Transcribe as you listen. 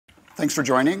Thanks for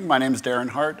joining. My name is Darren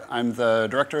Hart. I'm the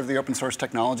director of the Open Source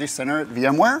Technology Center at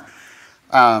VMware.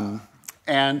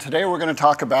 And today we're going to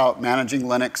talk about managing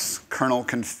Linux kernel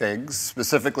configs,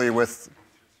 specifically with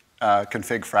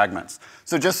config fragments.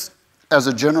 So just as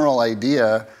a general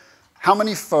idea, how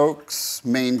many folks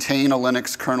maintain a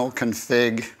Linux kernel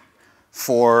config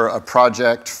for a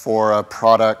project, for a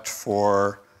product,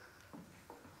 for...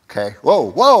 Okay,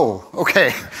 whoa,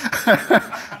 okay.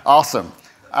 Awesome.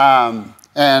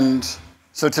 And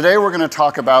so today we're going to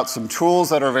talk about some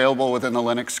tools that are available within the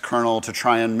Linux kernel to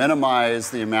try and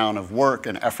minimize the amount of work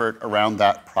and effort around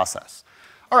that process.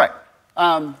 All right,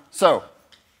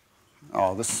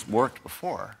 this worked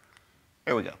before.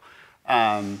 There we go.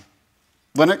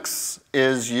 Linux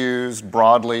is used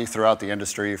broadly throughout the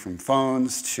industry, from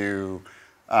phones to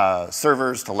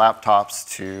servers to laptops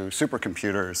to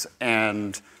supercomputers,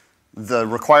 and the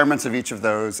requirements of each of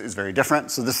those is very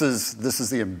different. So this is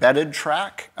the embedded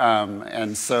track,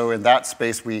 and so in that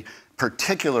space we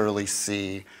particularly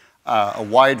see a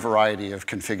wide variety of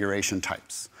configuration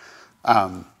types.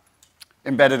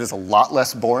 Embedded is a lot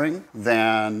less boring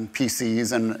than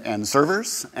PCs and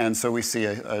servers, and so we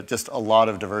see just a lot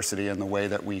of diversity in the way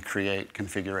that we create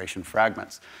configuration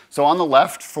fragments. So on the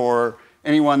left, for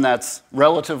anyone that's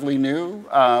relatively new,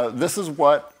 this is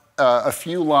what a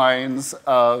few lines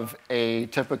of a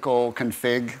typical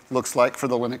config looks like for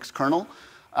the Linux kernel.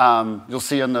 You'll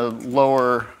see in the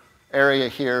lower area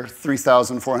here,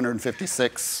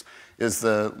 3,456 is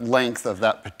the length of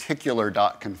that particular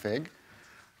 .config.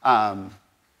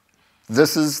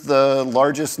 This is the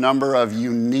largest number of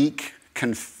unique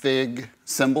config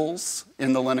symbols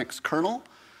in the Linux kernel,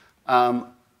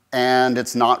 and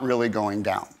it's not really going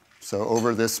down. So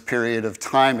over this period of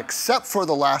time, except for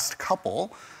the last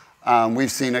couple,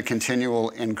 we've seen a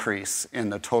continual increase in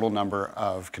the total number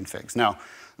of configs. Now,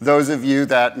 those of you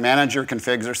that manage your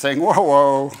configs are saying,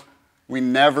 whoa, we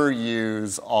never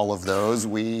use all of those.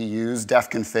 We use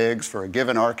def configs for a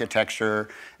given architecture,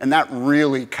 and that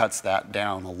really cuts that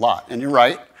down a lot. And you're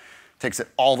right, takes it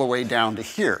all the way down to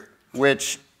here,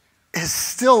 which is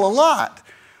still a lot.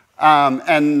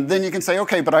 And then you can say,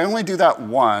 okay, but I only do that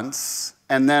once,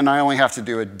 and then I only have to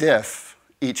do a diff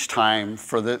each time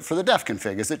for the def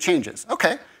config as it changes.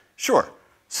 Okay, sure,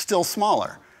 still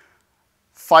smaller.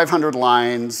 500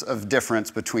 lines of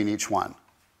difference between each one.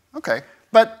 Okay,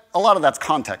 but a lot of that's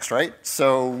context, right?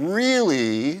 So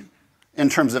really, in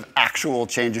terms of actual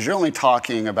changes, you're only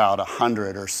talking about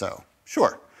 100 or so.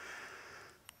 Sure.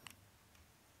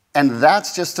 And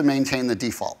that's just to maintain the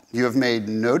default. You have made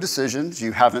no decisions.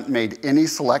 You haven't made any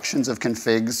selections of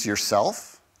configs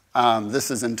yourself.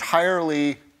 This is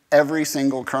entirely every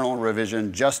single kernel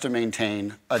revision just to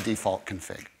maintain a default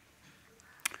config.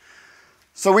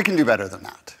 So we can do better than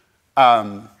that.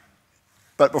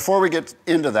 But before we get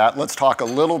into that, let's talk a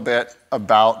little bit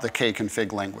about the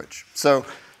kconfig language. So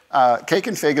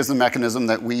kconfig is the mechanism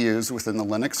that we use within the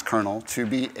Linux kernel to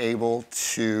be able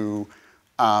to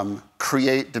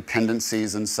create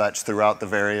dependencies and such throughout the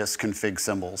various config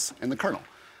symbols in the kernel.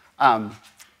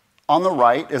 On the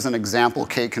right is an example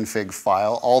kconfig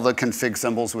file. All the config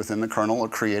symbols within the kernel are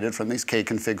created from these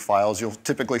kconfig files. You'll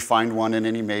typically find one in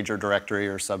any major directory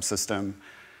or subsystem.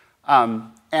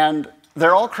 And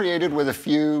they're all created with a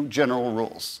few general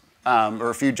rules, or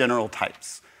a few general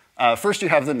types. First, you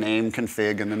have the name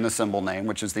config and then the symbol name,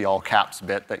 which is the all caps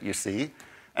bit that you see,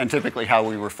 and typically how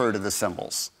we refer to the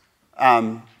symbols.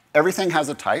 Everything has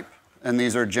a type, and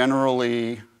these are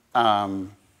generally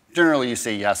you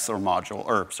see yes or module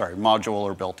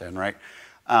or built-in, right?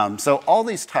 So all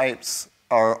these types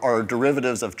are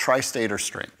derivatives of tri-state or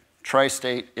string.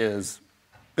 Tri-state is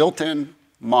built-in,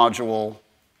 module,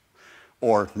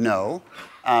 or no.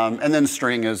 And then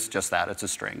string is just that, it's a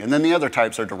string. And then the other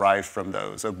types are derived from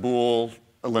those. A bool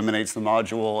eliminates the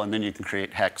module, and then you can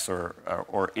create hex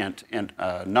or int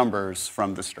numbers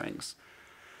from the strings.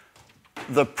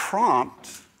 The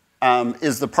prompt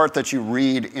is the part that you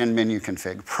read in menu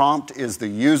config. Prompt is the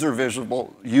user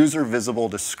visible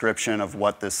description of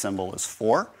what this symbol is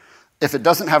for. If it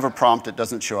doesn't have a prompt, it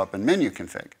doesn't show up in menu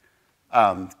config.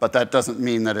 But that doesn't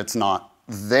mean that it's not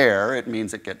there. It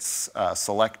means it gets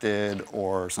selected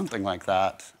or something like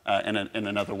that in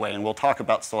another way. And we'll talk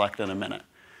about select in a minute.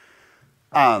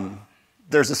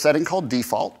 There's a setting called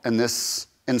default, and this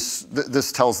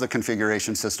tells the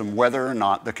configuration system whether or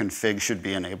not the config should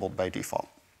be enabled by default.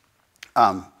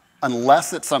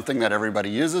 Unless it's something that everybody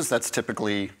uses, that's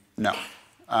typically no.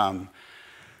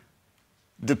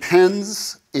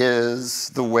 Depends is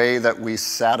the way that we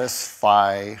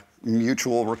satisfy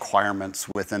mutual requirements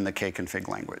within the kconfig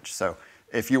language. So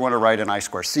if you want to write an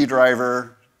I2C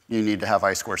driver, you need to have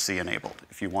I2C enabled.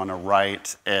 If you want to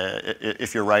write,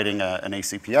 if you're writing an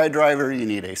ACPI driver, you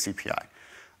need ACPI.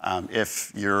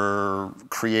 If you're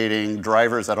creating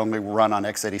drivers that only run on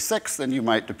x86, then you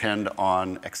might depend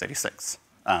on x86.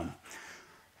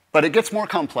 But it gets more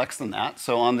complex than that.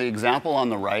 So on the example on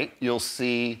the right, you'll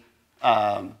see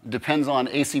depends on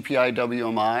ACPI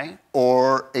WMI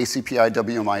or ACPI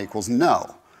WMI equals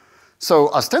no. So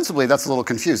ostensibly, that's a little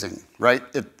confusing, right?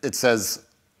 It says,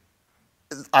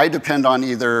 I depend on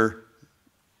either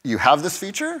you have this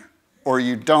feature or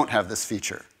you don't have this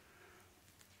feature.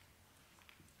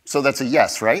 So that's a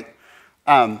yes, right?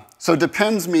 So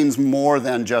depends means more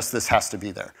than just this has to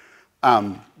be there.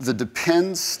 The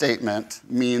depends statement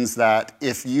means that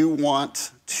if you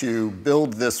want to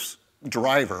build this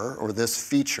driver or this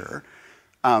feature,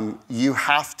 you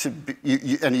have to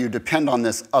be, and you depend on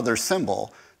this other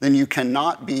symbol, then you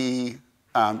cannot be,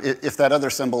 if that other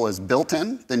symbol is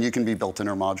built-in, then you can be built-in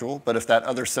or module. But if that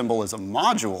other symbol is a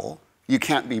module, you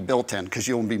can't be built-in because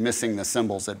you'll be missing the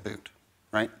symbols at boot,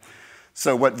 right?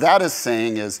 So what that is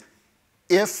saying is,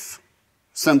 if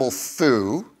symbol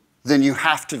foo, then you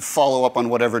have to follow up on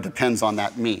whatever depends on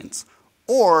that means.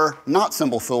 Or not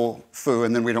symbol foo,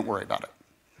 and then we don't worry about it.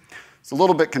 It's a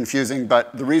little bit confusing,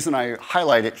 but the reason I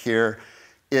highlight it here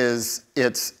is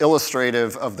it's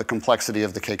illustrative of the complexity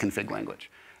of the kconfig language.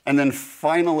 And then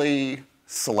finally,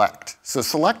 select. So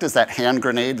select is that hand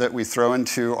grenade that we throw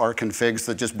into our configs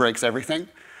that just breaks everything.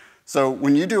 So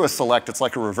when you do a select, it's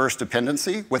like a reverse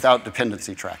dependency without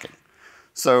dependency tracking.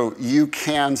 So you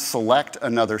can select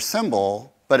another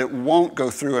symbol, but it won't go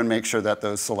through and make sure that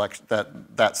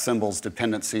that symbol's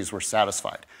dependencies were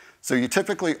satisfied. So you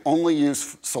typically only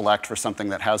use select for something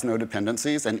that has no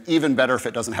dependencies, and even better if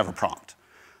it doesn't have a prompt.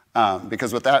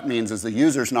 Because what that means is the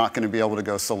user's not going to be able to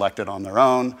go select it on their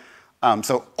own.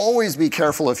 So always be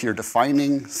careful if you're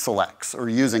defining selects or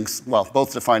using, well,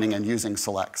 both defining and using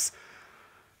selects.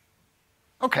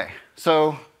 Okay,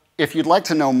 so if you'd like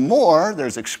to know more,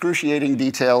 there's excruciating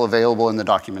detail available in the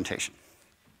documentation.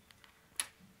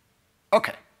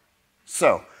 Okay,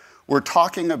 so we're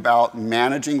talking about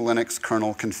managing Linux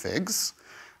kernel configs.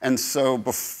 And so,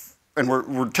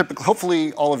 we're typically,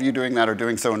 hopefully all of you doing that are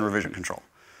doing so in revision control.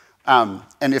 And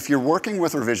if you're working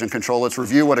with revision control, let's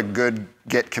review what a good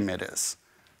git commit is.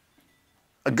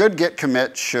 A good git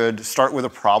commit should start with a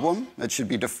problem. It should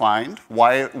be defined.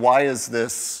 Why is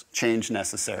this change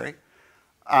necessary?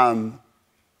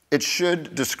 It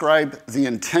should describe the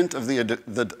intent of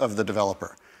the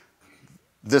developer.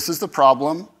 This is the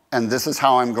problem, and this is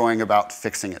how I'm going about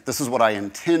fixing it. This is what I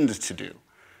intend to do.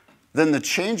 Then the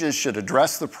changes should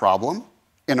address the problem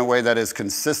in a way that is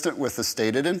consistent with the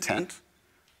stated intent.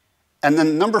 And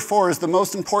then number 4 is the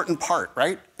most important part,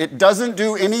 right? It doesn't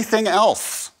do anything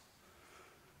else.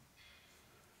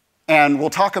 And we'll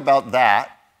talk about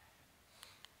that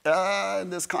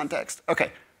in this context.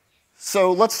 Okay,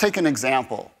 so let's take an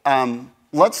example.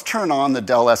 Let's turn on the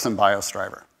Dell SM BIOS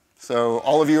driver. So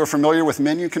all of you are familiar with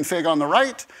menu config on the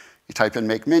right. You type in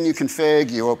make menu config,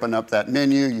 you open up that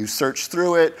menu, you search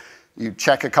through it, you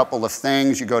check a couple of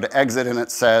things, you go to exit and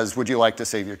it says, would you like to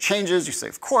save your changes? You say,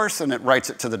 of course, and it writes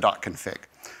it to the .config.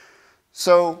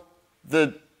 So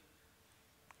the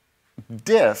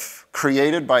diff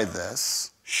created by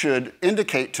this should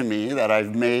indicate to me that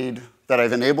I've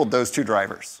enabled those 2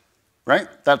 drivers, right?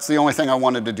 That's the only thing I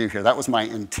wanted to do here. That was my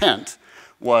intent,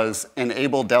 was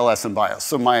enable Dell SM BIOS.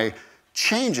 So my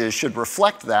changes should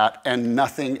reflect that and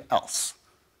nothing else.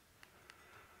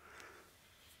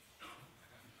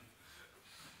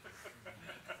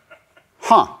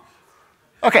 Huh.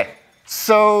 Okay,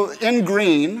 so in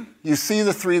green, you see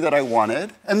the 3 that I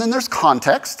wanted, and then there's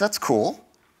context, that's cool.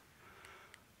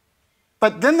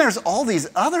 But then there's all these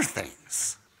other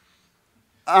things.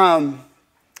 And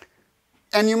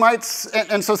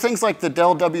so things like the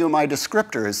Dell WMI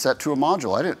descriptor is set to a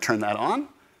module. I didn't turn that on.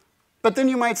 But then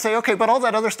you might say, okay, but all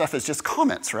that other stuff is just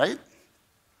comments, right?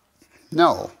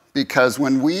 No, because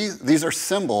when these are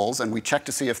symbols and we check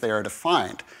to see if they are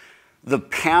defined, the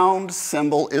pound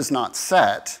symbol is not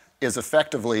set is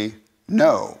effectively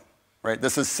no, right?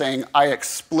 This is saying I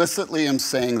explicitly am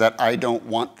saying that I don't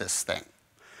want this thing.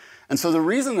 And so the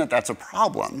reason that that's a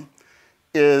problem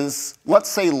is, let's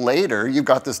say later you've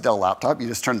got this Dell laptop, you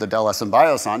just turned the Dell SM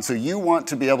BIOS on, so you want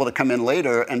to be able to come in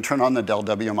later and turn on the Dell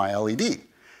WMI LED.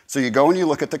 So you go and you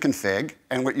look at the config,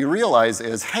 and what you realize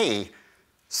is, hey,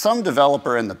 some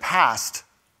developer in the past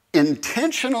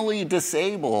intentionally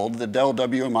disabled the Dell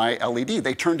WMI LED.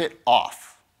 They turned it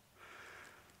off.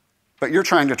 But you're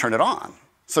trying to turn it on.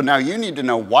 So now you need to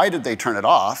know, why did they turn it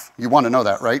off? You want to know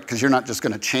that, right? Because you're not just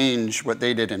going to change what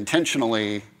they did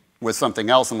intentionally with something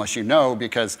else unless you know,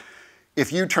 because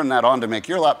if you turn that on to make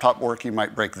your laptop work, you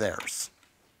might break theirs,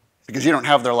 because you don't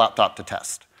have their laptop to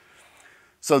test.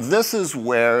 So this is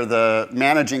where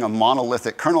managing a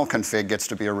monolithic kernel config gets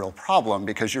to be a real problem,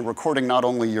 because you're recording not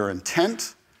only your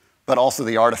intent, but also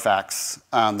the artifacts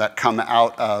that come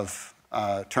out of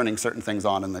turning certain things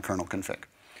on in the kernel config.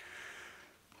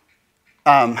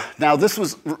 Now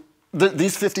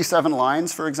these 57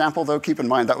 lines, for example, though, keep in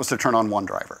mind that was to turn on one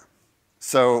driver.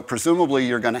 So presumably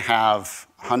you're going to have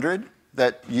 100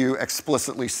 that you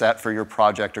explicitly set for your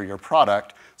project or your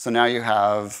product. So now you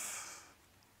have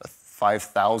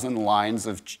 5,000 lines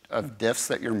of diffs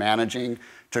that you're managing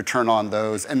to turn on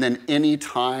those. And then any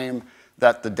time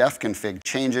that the def config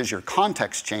changes, your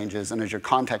context changes. And as your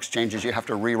context changes, you have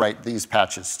to rewrite these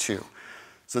patches too.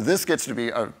 So this gets to be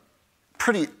a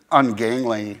pretty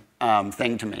ungainly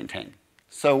thing to maintain.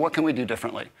 So what can we do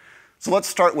differently? So let's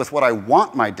start with what I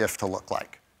want my diff to look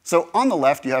like. So on the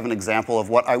left, you have an example of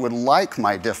what I would like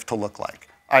my diff to look like.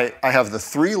 I have the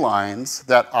 3 lines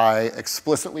that I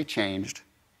explicitly changed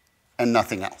and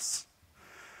nothing else.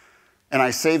 And I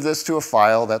save this to a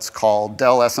file that's called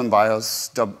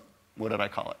del/smbios, what did I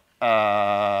call it?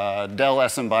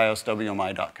 del/smbios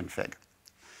wmi.config.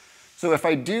 So if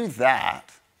I do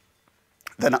that,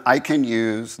 then I can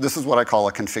use, this is what I call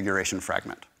a configuration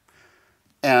fragment.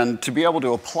 And to be able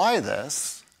to apply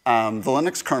this, the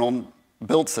Linux kernel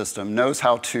build system knows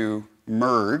how to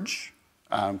merge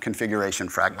configuration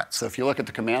fragments. So if you look at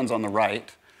the commands on the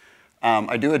right,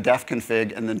 I do a def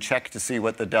config and then check to see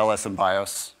what the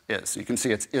del/smbios is. You can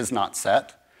see it's is not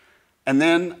set. And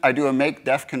then I do a make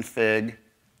def config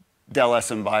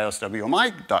del/smbios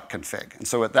wmi.config. And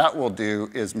so what that will do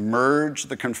is merge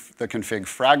the config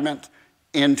fragment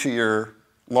into your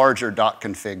larger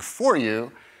 .config for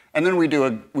you. And then we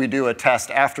do a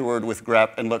test afterward with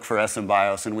grep and look for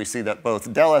smbios, and we see that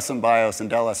both del/smbios and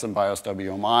del/smbios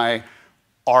wmi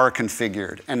are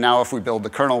configured. And now if we build the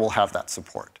kernel, we'll have that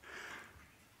support.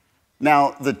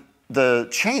 Now, the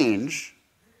change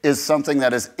is something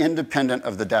that is independent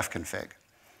of the def config.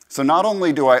 So not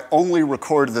only do I only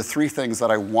record the 3 things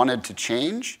that I wanted to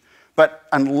change, but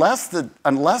unless the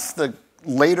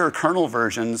later kernel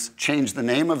versions change the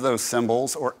name of those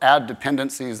symbols or add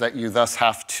dependencies that you thus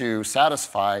have to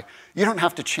satisfy, you don't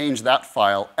have to change that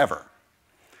file ever.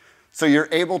 So you're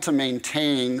able to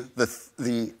maintain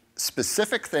the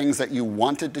specific things that you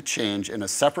wanted to change in a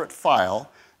separate file,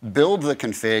 build the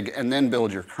config, and then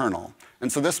build your kernel.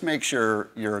 And so this makes your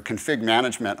config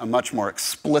management a much more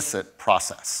explicit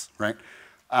process, right?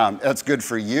 That's good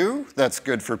for you. That's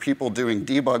good for people doing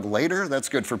debug later. That's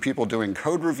good for people doing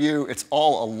code review. It's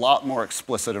all a lot more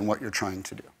explicit in what you're trying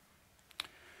to do.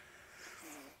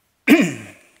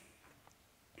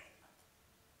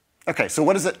 OK, so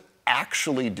what does it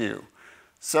actually do?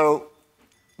 So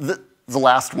the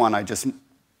last one, I just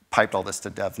piped all this to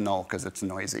dev null because it's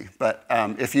noisy. But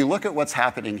if you look at what's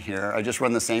happening here, I just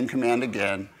run the same command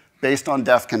again. Based on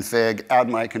def config, add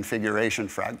my configuration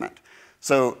fragment.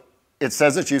 So it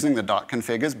says it's using the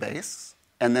 .config as base,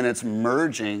 and then it's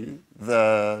merging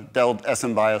the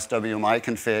del/smbios wmi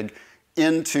config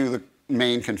into the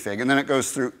main config. And then it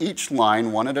goes through each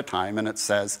line one at a time, and it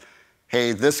says,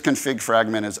 hey, this config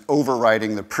fragment is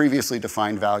overriding the previously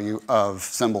defined value of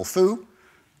symbol foo.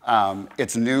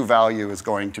 Its new value is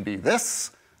going to be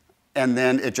this, and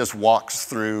then it just walks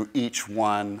through each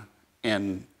one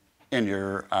in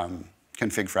your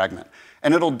config fragment.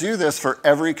 And it'll do this for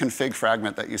every config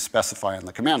fragment that you specify on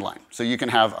the command line. So you can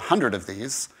have 100 of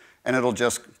these, and it'll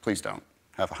just, please don't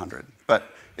have 100, but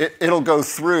it'll go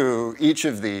through each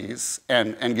of these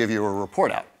and give you a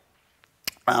report out.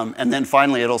 And then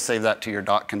finally, it'll save that to your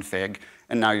 .config,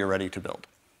 and now you're ready to build.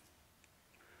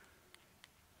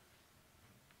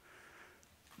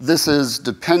 This is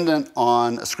dependent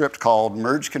on a script called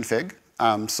merge config.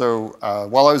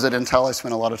 While I was at Intel, I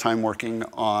spent a lot of time working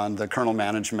on the kernel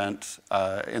management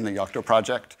in the Yocto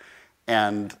project.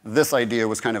 And this idea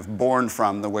was kind of born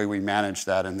from the way we managed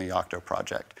that in the Yocto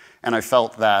project. And I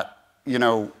felt that,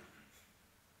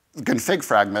 config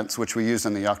fragments, which we use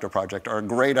in the Yocto project, are a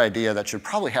great idea that should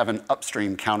probably have an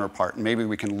upstream counterpart. And maybe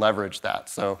we can leverage that.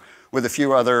 So with a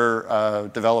few other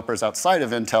developers outside of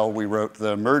Intel, we wrote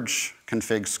the merge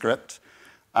config script.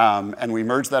 And we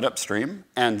merged that upstream.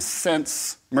 And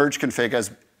since merge config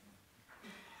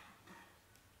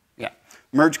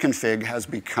has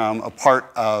become a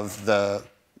part of the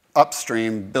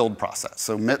upstream build process.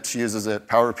 So MIPS uses it,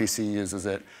 PowerPC uses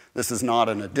it. This is not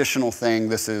an additional thing.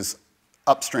 This is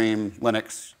upstream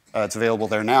Linux. It's available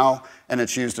there now, and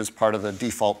it's used as part of the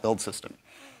default build system.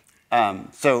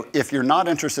 So if you're not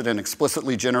interested in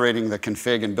explicitly generating the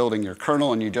config and building your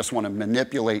kernel and you just want to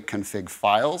manipulate config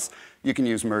files, you can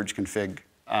use merge config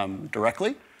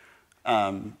directly.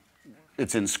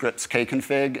 It's in scripts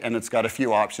kconfig, and it's got a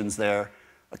few options there.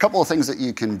 A couple of things that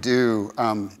you can do.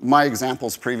 My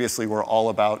examples previously were all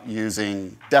about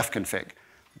using defconfig.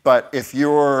 But if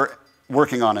you're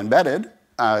working on embedded,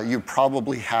 you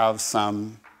probably have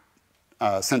some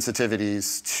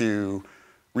sensitivities to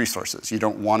resources. You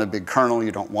don't want a big kernel.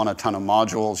 You don't want a ton of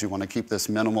modules. You want to keep this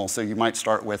minimal. So you might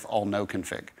start with all no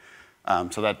config.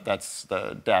 So that's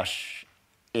the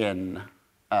 -in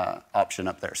option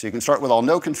up there. So you can start with all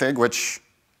no config, which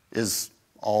is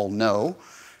all no.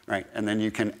 Right, and then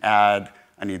you can add,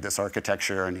 I need this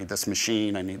architecture, I need this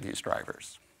machine, I need these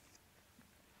drivers.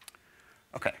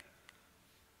 Okay.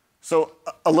 So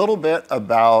a little bit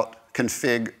about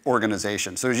config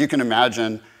organization. So as you can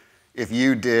imagine, if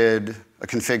you did a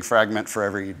config fragment for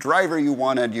every driver you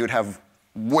wanted, you'd have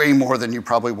way more than you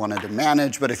probably wanted to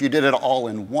manage. But if you did it all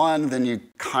in one, then you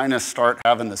kind of start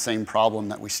having the same problem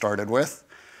that we started with.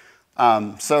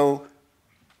 So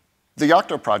the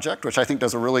Yocto Project, which I think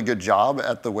does a really good job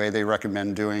at the way they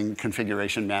recommend doing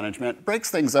configuration management, breaks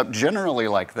things up generally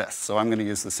like this. So I'm going to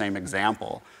use the same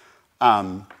example.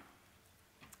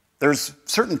 There's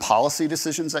certain policy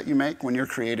decisions that you make when you're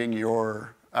creating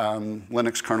your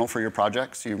Linux kernel for your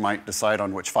projects. You might decide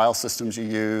on which file systems you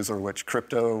use or which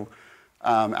crypto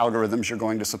algorithms you're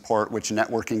going to support, which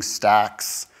networking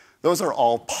stacks. Those are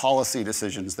all policy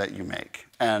decisions that you make.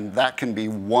 And that can be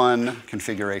one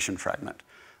configuration fragment.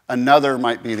 Another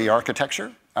might be the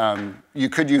architecture. You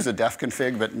could use a def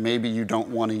config, but maybe you don't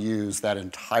want to use that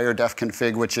entire def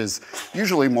config, which is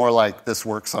usually more like this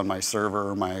works on my server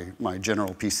or my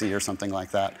general PC or something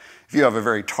like that. If you have a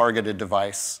very targeted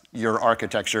device, your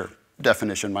architecture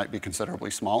definition might be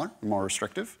considerably smaller, more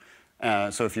restrictive.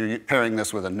 So if you're pairing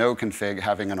this with a no config,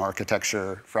 having an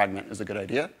architecture fragment is a good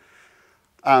idea.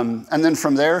 And then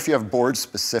from there, if you have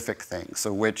board-specific things,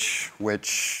 so which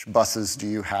buses do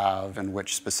you have and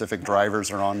which specific drivers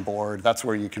are on board, that's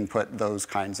where you can put those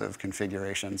kinds of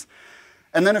configurations.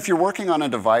 And then if you're working on a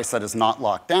device that is not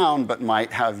locked down but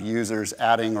might have users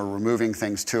adding or removing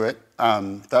things to it,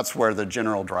 that's where the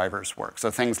general drivers work. So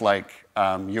things like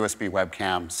USB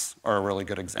webcams are a really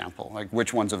good example. Like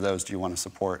which ones of those do you want to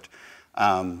support?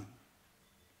 And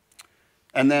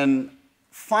then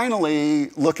finally,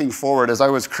 looking forward, as I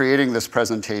was creating this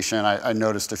presentation, I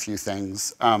noticed a few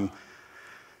things.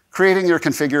 Creating your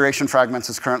configuration fragments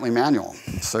is currently manual.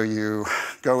 So you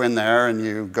go in there and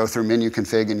you go through menu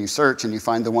config and you search and you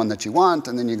find the one that you want,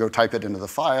 and then you go type it into the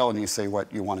file and you say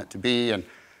what you want it to be. And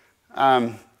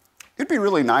it'd be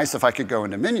really nice if I could go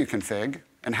into menu config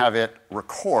and have it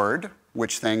record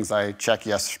which things I check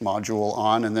yes module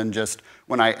on, and then just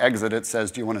when I exit it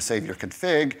says, do you want to save your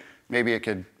config? Maybe it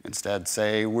could instead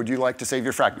say, would you like to save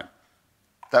your fragment?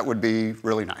 That would be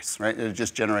really nice, right? It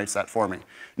just generates that for me.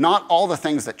 Not all the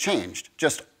things that changed,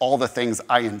 just all the things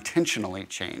I intentionally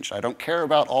changed. I don't care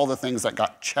about all the things that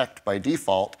got checked by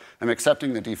default. I'm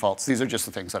accepting the defaults. These are just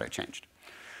the things that I changed.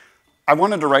 I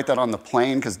wanted to write that on the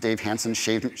plane because Dave Hansen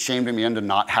shamed me into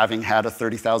not having had a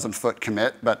 30,000-foot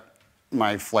commit, but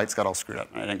my flights got all screwed up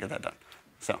and I didn't get that done.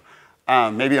 So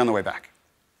maybe on the way back.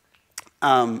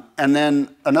 And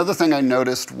then another thing I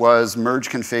noticed was merge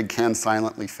config can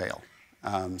silently fail.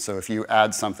 So if you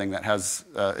add something that has,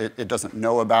 it doesn't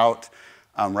know about,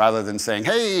 rather than saying,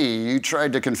 hey, you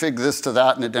tried to config this to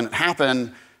that and it didn't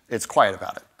happen, it's quiet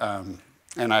about it.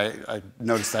 And I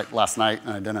noticed that last night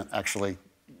and I didn't actually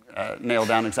nail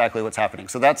down exactly what's happening.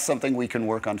 So that's something we can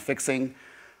work on fixing.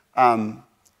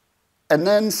 And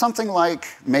then something like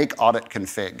make audit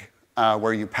config,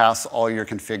 where you pass all your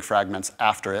config fragments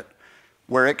after it,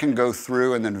 where it can go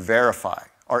through and then verify,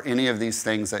 are any of these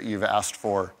things that you've asked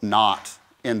for not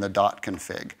in the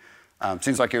 .config?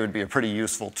 Seems like it would be a pretty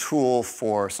useful tool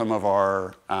for some of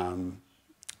our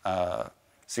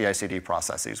CI/CD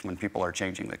processes when people are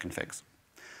changing the configs.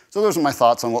 So those are my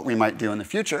thoughts on what we might do in the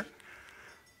future.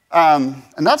 And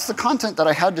that's the content that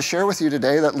I had to share with you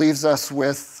today. That leaves us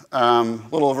with a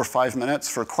little over 5 minutes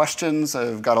for questions.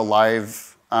 I've got a live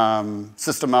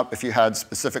system up. If you had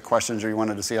specific questions or you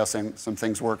wanted to see how some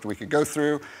things worked, we could go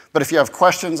through. But if you have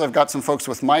questions, I've got some folks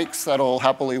with mics that'll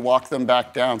happily walk them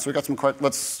back down. So we got some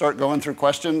let's start going through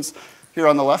questions here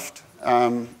on the left.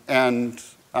 And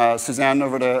Suzanne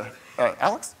over to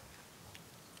Alex?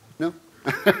 No?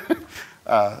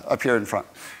 Up here in front.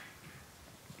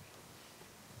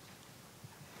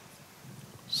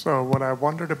 So what I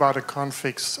wondered about the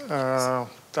configs,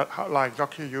 like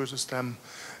Yocto uses them,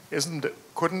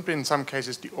 couldn't in some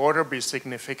cases the order be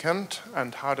significant?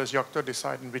 And how does Yocto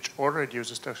decide in which order it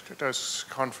uses those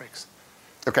configs?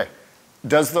 Okay.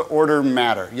 Does the order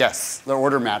matter? Yes, the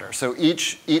order matters. So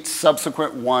each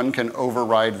subsequent one can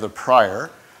override the prior.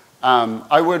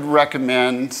 I would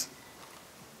recommend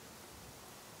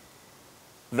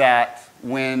that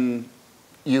when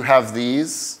you have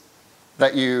these,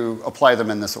 that you apply them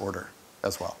in this order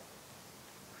as well.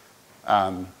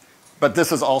 But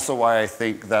this is also why I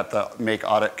think that the make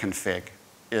audit config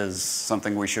is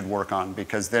something we should work on,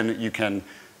 because then you can,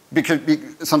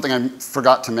 something I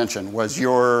forgot to mention was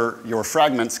your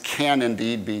fragments can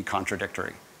indeed be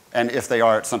contradictory. And if they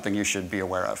are, it's something you should be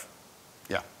aware of.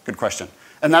 Yeah, good question.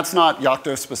 And that's not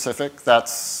Yocto specific,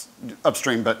 that's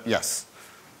upstream, but yes.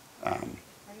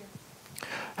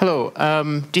 Hello,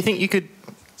 do you think you could...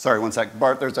 Sorry, one sec.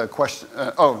 Bart, there's a question.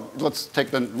 Let's take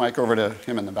the mic over to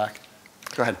him in the back.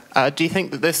 Go ahead. Do you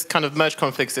think that this kind of merge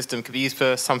config system could be used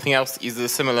for something else that uses a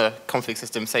similar config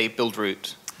system, say build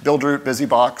root? Build root,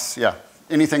 busybox, yeah.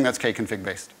 Anything that's kconfig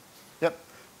based. Yep.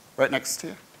 Right next to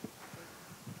you.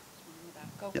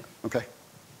 Go. Yeah, okay.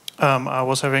 I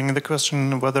was having the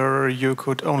question whether you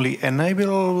could only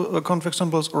enable config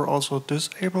symbols or also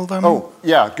disable them. Oh,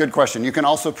 yeah, good question. You can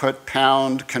also put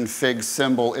pound config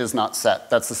symbol is not set.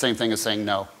 That's the same thing as saying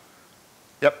no.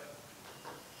 Yep.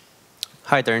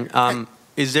 Hi, Darren.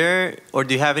 Is there, or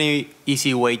do you have any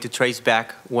easy way to trace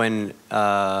back when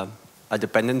a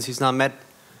dependency is not met?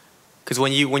 Because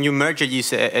when you merge it,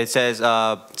 it says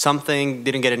something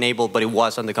didn't get enabled, but it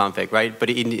was on the config, right?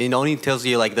 But it only tells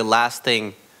you like the last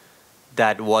thing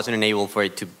that wasn't enabled for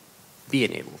it to be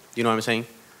enabled. You know what I'm saying?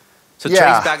 So yeah.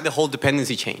 Trace back the whole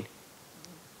dependency chain.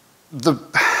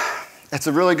 It's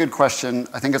a really good question.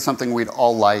 I think it's something we'd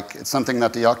all like. It's something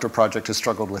that the Yocto Project has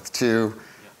struggled with too.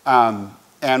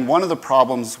 And one of the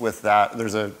problems with that,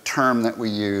 there's a term that we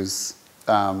use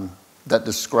that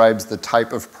describes the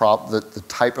type of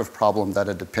problem that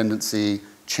a dependency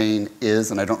chain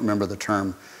is, and I don't remember the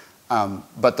term.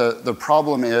 But the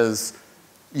problem is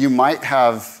you might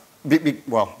have,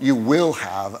 well, you will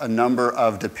have a number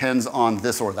of depends on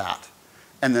this or that.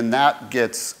 And then that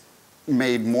gets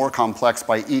made more complex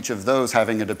by each of those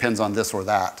having a depends on this or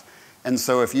that. And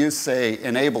so if you say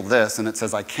enable this and it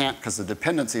says I can't because the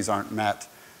dependencies aren't met,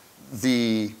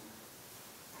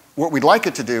 what we'd like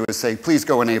it to do is say please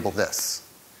go enable this.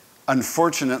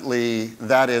 Unfortunately,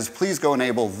 that is please go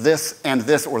enable this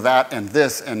or that and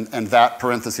this and that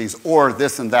parentheses or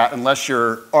this and that unless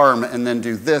you're ARM and then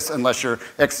do this unless you're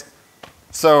X.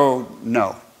 So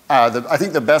no. I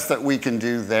think the best that we can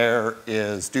do there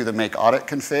is do the make audit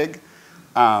config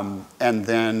and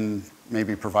then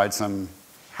maybe provide some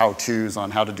how-tos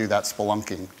on how to do that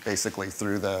spelunking basically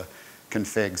through the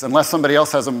configs, unless somebody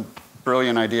else has a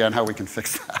brilliant idea on how we can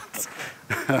fix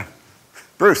that.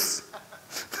 Bruce.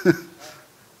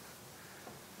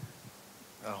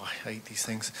 Oh, I hate these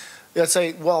things. Yeah,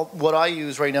 say, well, what I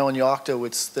use right now in Yocto,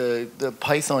 it's the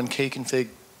Python kconfig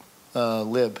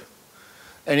lib.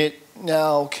 And it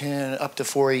now can, up to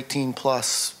 418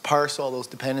 plus, parse all those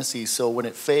dependencies. So when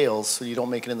it fails, so you don't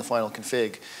make it in the final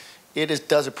config,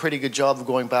 does a pretty good job of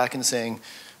going back and saying,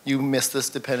 you missed this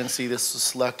dependency, this was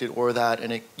selected, or that,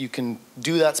 and you can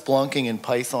do that splunking in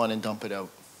Python and dump it out.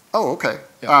 Oh, okay.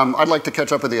 Yeah. I'd like to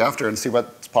catch up with you after and see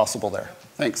what's possible there.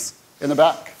 Thanks. In the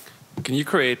back. Can you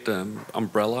create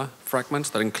umbrella fragments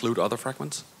that include other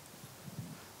fragments?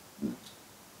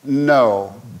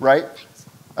 No, right?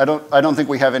 I don't think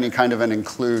we have any kind of an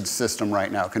include system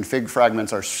right now. Config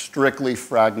fragments are strictly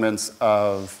fragments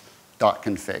of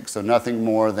 .config, so nothing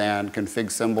more than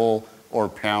config symbol or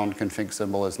pound config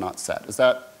symbol is not set. Is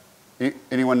that,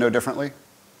 anyone know differently?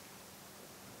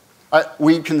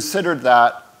 We considered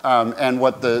that, and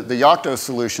what the Yocto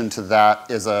solution to that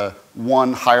is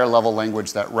one higher level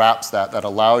language that wraps that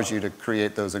allows you to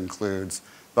create those includes.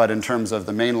 But in terms of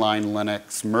the mainline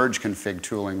Linux merge config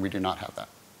tooling, we do not have that.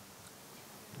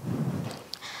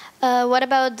 What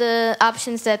about the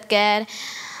options that get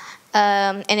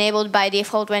enabled by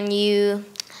default when you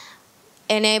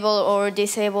enable or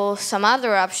disable some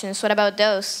other options? What about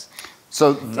those?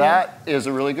 So that is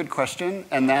a really good question,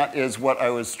 and that is what I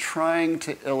was trying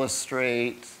to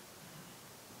illustrate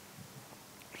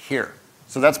here.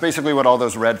 So that's basically what all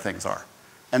those red things are.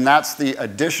 And that's the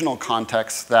additional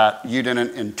context that you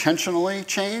didn't intentionally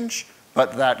change,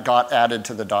 but that got added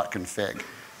to the .config.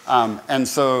 And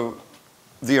so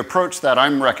the approach that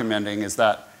I'm recommending is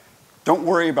that don't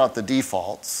worry about the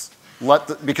defaults,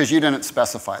 because you didn't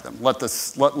specify them. Let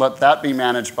that be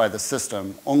managed by the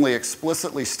system. Only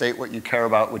explicitly state what you care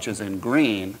about, which is in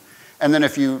green. And then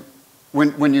if you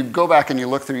when you go back and you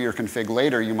look through your config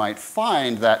later, you might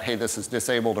find that, hey, this is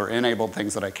disabled or enabled,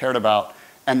 things that I cared about,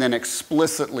 and then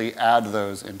explicitly add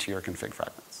those into your config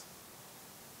fragments.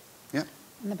 Yeah?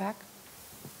 In the back.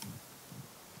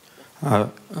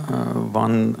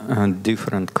 One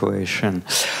different question.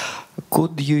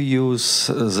 Could you use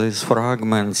these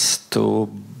fragments to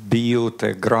build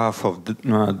a graph of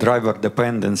driver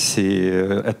dependency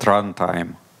at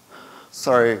runtime?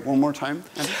 Sorry, one more time,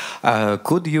 Andy?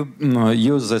 Could you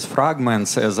use these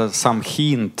fragments as some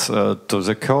hint to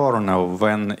the kernel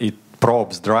when it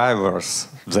probes drivers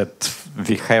that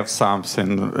we have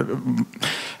something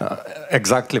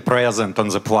exactly present on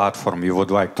the platform you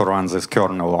would like to run this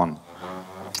kernel on?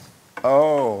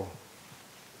 Oh,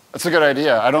 that's a good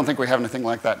idea. I don't think we have anything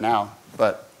like that now,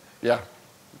 but yeah.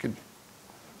 We could.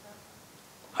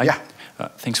 Hi. Yeah.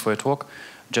 Thanks for your talk.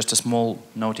 Just a small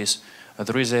notice.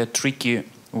 There is a tricky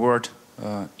word,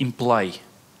 imply,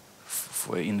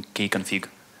 in kconfig.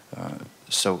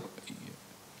 So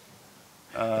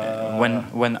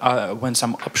when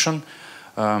some option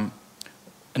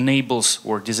enables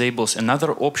or disables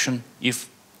another option if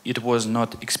it was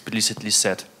not explicitly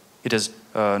set. It is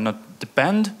not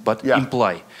depend, but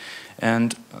imply.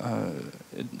 And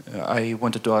I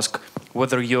wanted to ask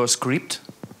whether your script,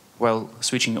 while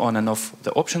switching on and off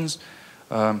the options,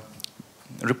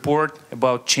 report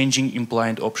about changing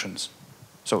implied options.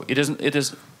 So it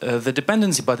is the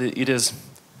dependency, but it is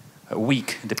a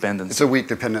weak dependency. It's a weak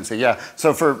dependency, yeah.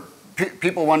 So for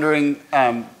people wondering,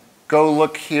 go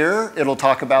look here. It'll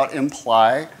talk about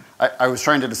imply. I was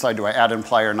trying to decide, do I add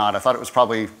imply or not? I thought it was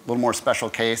probably a little more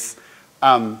special case.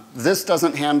 This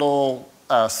doesn't handle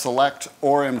select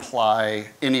or imply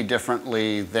any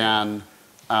differently than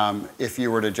if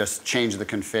you were to just change the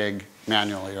config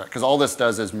manually, right? Because all this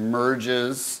does is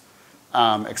merges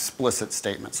explicit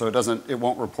statements. So it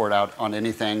won't report out on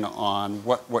anything on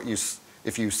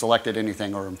if you selected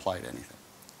anything or implied anything.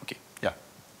 Okay. Yeah.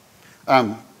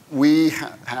 We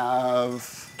have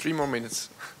 3 more minutes.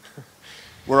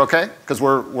 We're okay because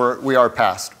we are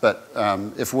past. But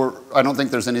I don't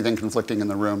think there's anything conflicting in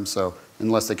the room. So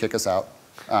unless they kick us out,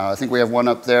 I think we have one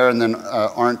up there, and then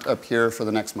Arndt up here for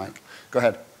the next mic. Go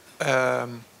ahead.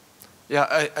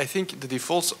 Yeah, I think the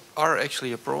defaults are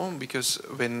actually a problem because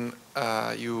when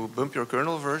you bump your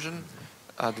kernel version,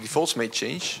 the defaults may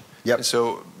change. Yep. And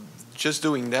so just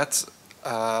doing that,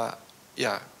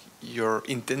 yeah, your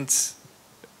intent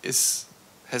is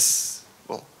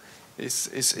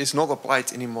not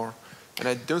applied anymore. And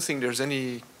I don't think there's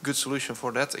any good solution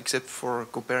for that except for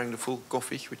comparing the full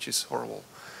config, which is horrible.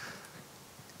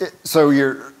 So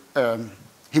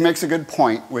he makes a good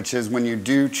point, which is when you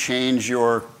do change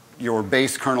your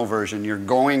base kernel version, you're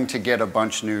going to get a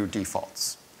bunch new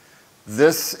defaults.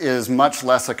 This is much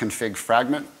less a config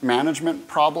fragment management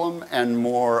problem and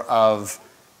more of,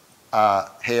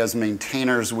 hey, as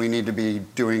maintainers, we need to be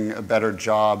doing a better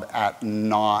job at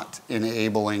not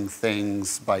enabling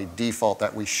things by default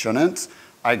that we shouldn't.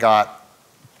 I got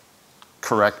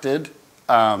corrected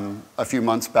a few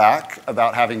months back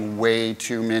about having way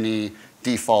too many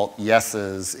default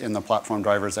yeses in the platform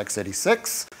drivers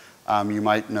x86. You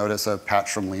might notice a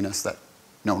patch from Linus that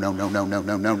no.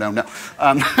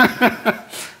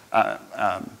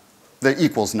 The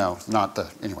equals no, not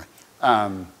the, anyway.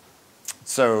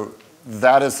 So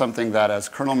that is something that as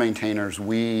kernel maintainers,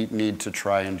 we need to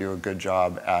try and do a good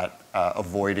job at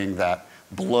avoiding that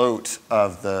bloat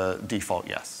of the default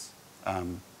yes.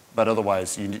 But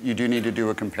otherwise, you do need to do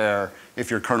a compare. If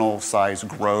your kernel size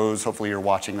grows, hopefully you're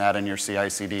watching that in your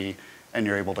CI/CD, and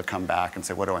you're able to come back and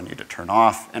say, what do I need to turn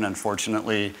off? And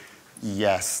unfortunately,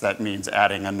 yes, that means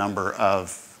adding a number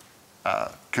of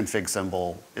config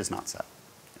symbol is not set.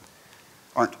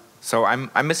 Arndt? So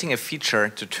I'm missing a feature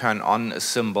to turn on a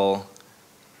symbol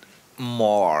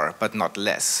more, but not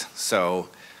less. So,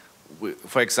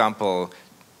 for example,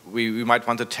 we might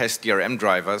want to test DRM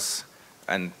drivers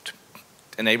and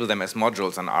enable them as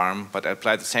modules on ARM, but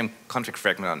apply the same config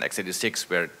fragment on x86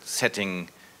 where setting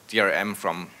DRM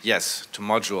from yes to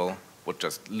module would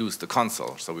just lose the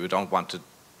console. So we don't want to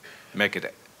make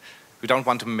it. We don't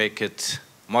want to make it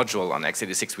module on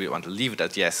x86. We want to leave it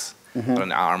at yes. Mm-hmm. But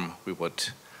on ARM, we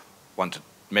would want to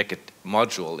make it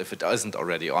module if it isn't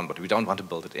already on, but we don't want to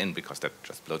build it in because that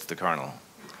just bloats the kernel.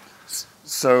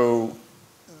 So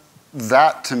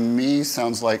that to me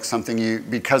sounds like something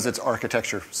because it's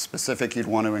architecture specific, you'd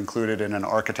want to include it in an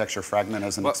architecture fragment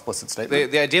as an explicit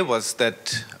statement. The idea was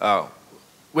that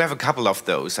we have a couple of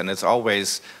those, and it's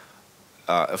always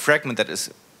a fragment that is,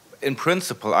 in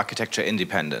principle, architecture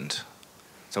independent.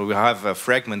 So we have a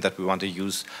fragment that we want to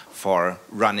use for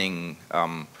running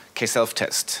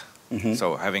k-self-test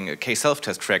So having a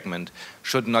k-self-test fragment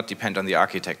should not depend on the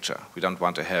architecture. We don't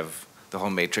want to have the whole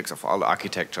matrix of all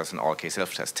architectures and all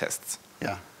k-self-test tests.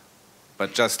 Yeah.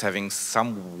 But just having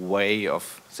some way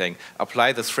of saying,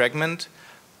 apply this fragment,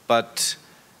 but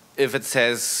if it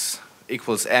says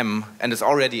equals m and is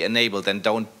already enabled, then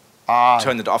don't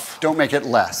turn it off. Don't make it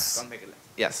less. Don't make it less.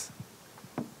 Yes.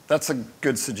 That's a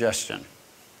good suggestion.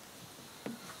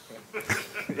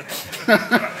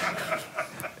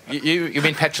 You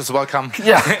mean patches welcome?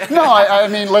 Yeah. No, I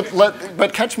mean,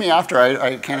 but catch me after.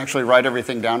 I can't actually write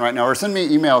everything down right now, or send me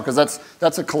an email, because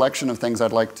that's a collection of things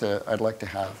I'd like to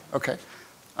have. Okay.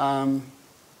 Haven't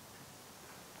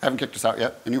kicked us out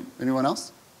yet. Anyone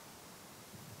else?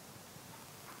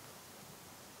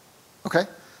 Okay.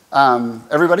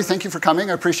 Everybody, thank you for coming.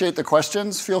 I appreciate the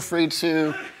questions. Feel free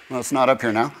to, well, it's not up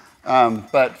here now,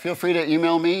 but feel free to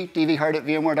email me,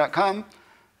 dvhart@vmware.com.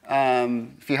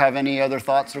 If you have any other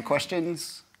thoughts or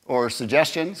questions or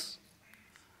suggestions.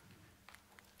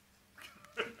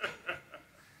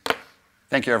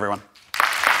 Thank you, everyone.